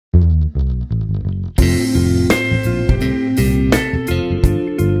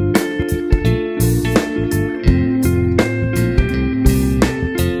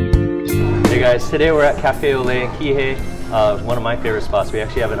guys, today we're at Cafe Ole in Kihei, one of my favorite spots. We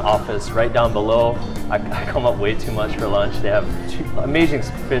actually have an office right down below. I come up way too much for lunch. They have amazing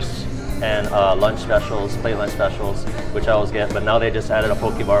fish and lunch specials, plate lunch specials, which I always get, but now they just added a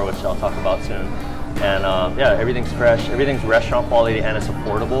poke bar, which I'll talk about soon. And yeah, everything's fresh, everything's restaurant quality, and it's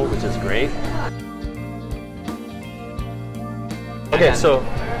affordable, which is great. Okay, so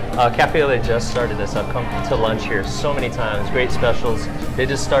Cafe Ole just started this. I've come to lunch here so many times. Great specials. They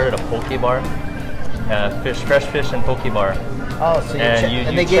just started a poke bar, fresh fish and poke bar. Oh, so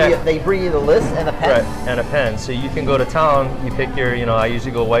they bring you the list and a pen. Right, and a pen. So you can go to town. You pick your, I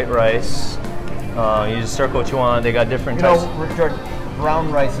usually go white rice. You just circle what you want. They got different types. George,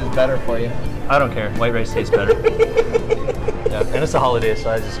 brown rice is better for you. I don't care. White rice tastes better. Yeah, and it's a holiday,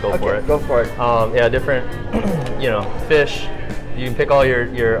 so I just go for it. Go for it. Yeah, different, fish. You can pick all your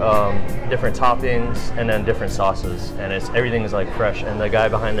different toppings and then different sauces, and everything is like fresh. And the guy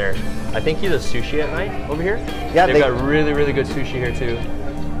behind there, I think he does sushi at night over here. Yeah, they've got really, really good sushi here too.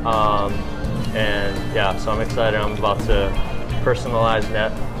 And yeah, so I'm excited. I'm about to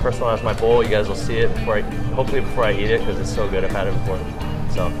personalize my bowl. You guys will see it hopefully before I eat it, because it's so good. I've had it before.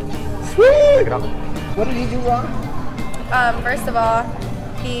 So sweet. Check it out. What did he do wrong? First of all,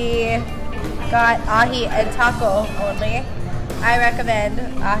 he got ahi and taco only. I recommend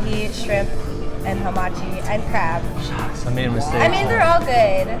ahi, shrimp, and hamachi, and crab. Shucks, I made a mistake. I mean, they're all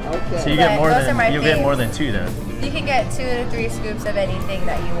good. Okay. So you get more than 2 then. You can get 2 to 3 scoops of anything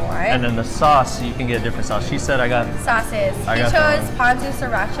that you want. And then the sauce, you can get a different sauce. She said I got sauces. He chose ponzu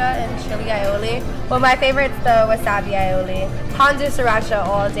sriracha and chili aioli. Well, my favorite's the wasabi aioli. Ponzu sriracha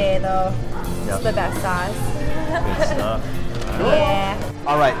all day though. It's the best sauce. Good stuff. Yeah.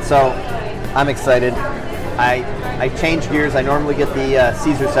 All right, so I'm excited. I changed gears. I normally get the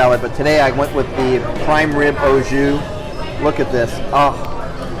Caesar salad, but today I went with the prime rib au jus. Look at this. Oh,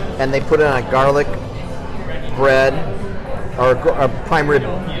 and they put it on a garlic bread or a prime rib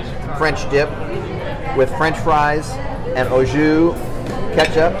French dip with French fries and au jus,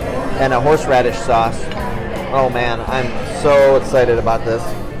 ketchup, and a horseradish sauce. Oh man, I'm so excited about this.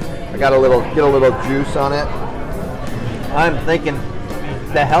 I got get a little juice on it. I'm thinking,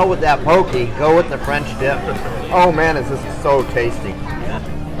 the hell with that poke, go with the French dip. Oh man, is this so tasty.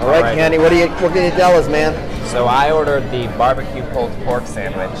 All right, Kenny, what can you tell us, man? So I ordered the barbecue pulled pork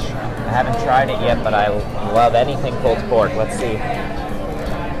sandwich. I haven't tried it yet, but I love anything pulled pork. Let's see.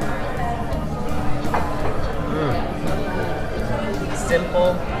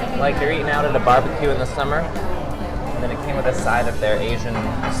 Simple, like you're eating out at a barbecue in the summer. And then it came with a side of their Asian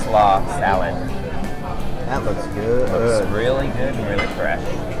slaw salad. That looks good. It looks really good and really fresh.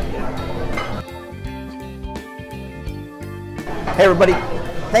 Hey everybody,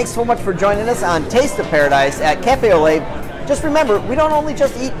 thanks so much for joining us on Taste of Paradise at Cafe Ole. Just remember, we don't only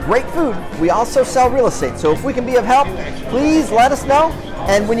just eat great food, we also sell real estate. So if we can be of help, please let us know.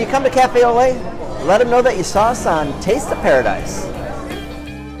 And when you come to Cafe Ole, let them know that you saw us on Taste of Paradise.